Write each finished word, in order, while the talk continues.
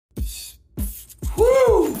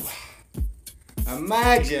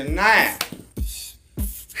Imagine that.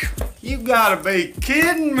 You gotta be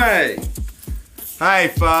kidding me.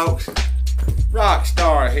 Hey folks,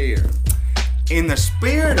 Rockstar here. In the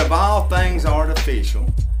spirit of all things artificial,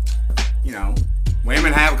 you know,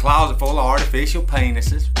 women have a closet full of artificial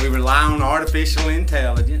penises. We rely on artificial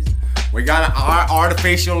intelligence. We got an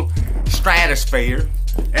artificial stratosphere.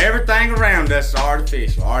 Everything around us is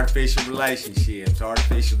artificial. Artificial relationships,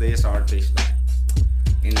 artificial this, artificial that.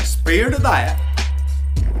 In the spirit of that,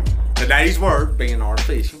 today's word being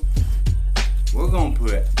artificial, we're gonna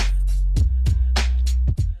put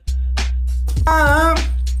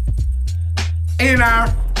in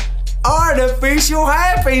our artificial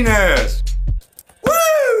happiness.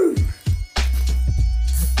 Woo!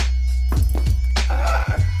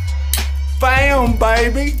 Bam,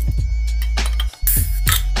 baby.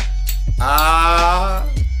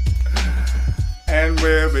 And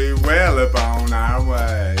we'll be well upon our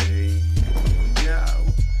way. Here we go.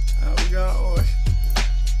 Oh gosh.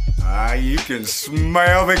 You can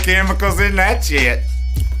smell the chemicals in that shit.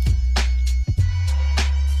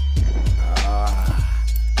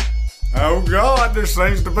 Oh God, there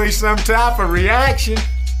seems to be some type of reaction.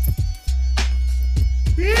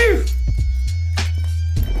 Phew.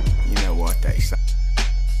 You know what they say.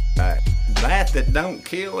 That don't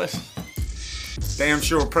kill us, damn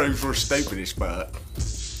sure proves we're stupid as fuck.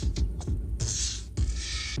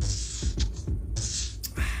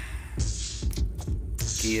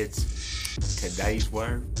 Kids, today's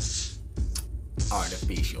word,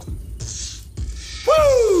 artificial.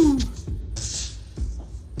 Woo!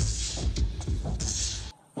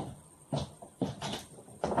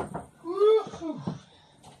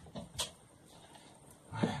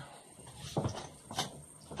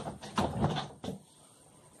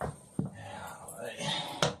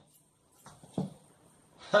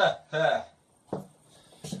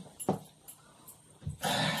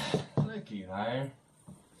 Looky there.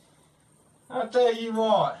 I'll tell you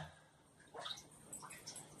what,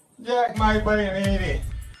 Jack may be an idiot,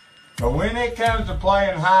 but when it comes to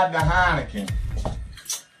playing hide the Heineken,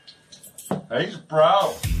 he's a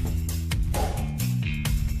pro.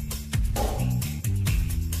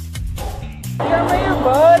 Come here,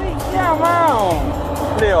 buddy. Come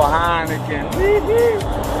on. Little Heineken.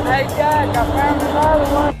 Hey, Jack, I found another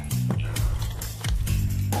one.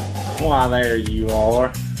 Why, there you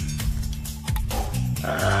are.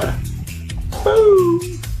 Boo!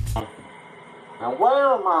 Now, where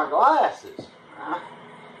are my glasses?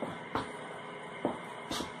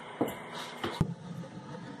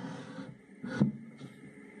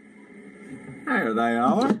 There they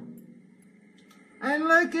are. And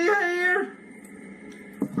looky here.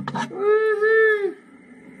 Woohoo!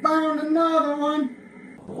 Found another one.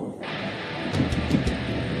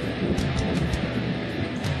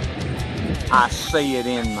 I see it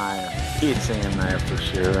in there. It's in there for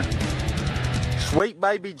sure. Sweet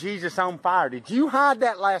baby Jesus on fire. Did you hide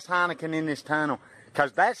that last Heineken in this tunnel?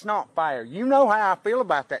 Because that's not fair. You know how I feel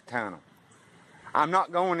about that tunnel. I'm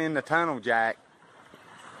not going in the tunnel, Jack.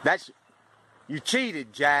 You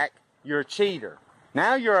cheated, Jack. You're a cheater.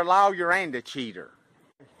 Now you're a lawyer and a cheater.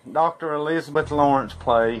 Dr. Elizabeth Lawrence,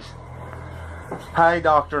 please. Hey,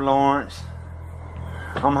 Dr. Lawrence.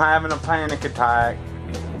 I'm having a panic attack.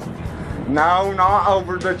 No, not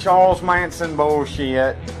over the Charles Manson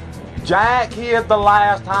bullshit. Jack hid the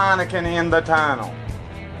last Heineken in the tunnel.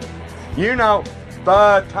 You know,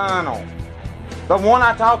 the tunnel. The one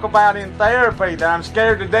I talk about in therapy that I'm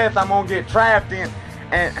scared to death I'm gonna get trapped in.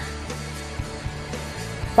 And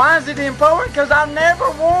why is it important? Because I've never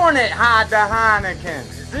worn it, hide the Heineken.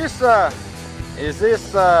 Is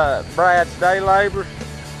this Brad's day labor?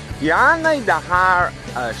 Yeah, I need to hire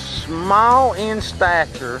a small in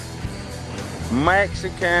stature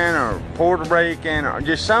Mexican or Puerto Rican or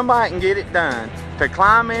just somebody can get it done to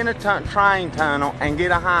climb in a train tunnel and get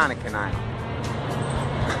a Heineken out.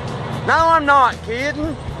 No, I'm not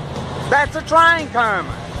kidding. That's a train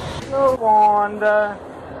coming. So Wanda,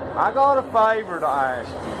 I got a favor to ask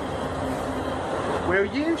you. Will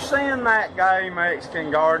you send that gay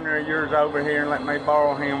Mexican gardener of yours over here and let me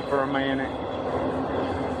borrow him for a minute?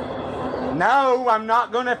 No, I'm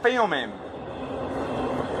not going to film him.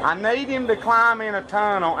 I need him to climb in a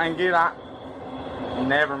tunnel and get out.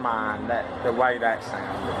 Never mind the way that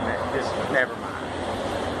sounded. Just never mind.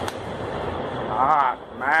 Ah,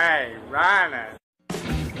 man, running.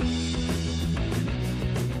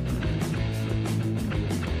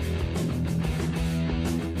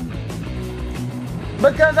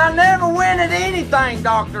 Because I never win at anything,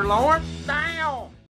 Dr. Lawrence.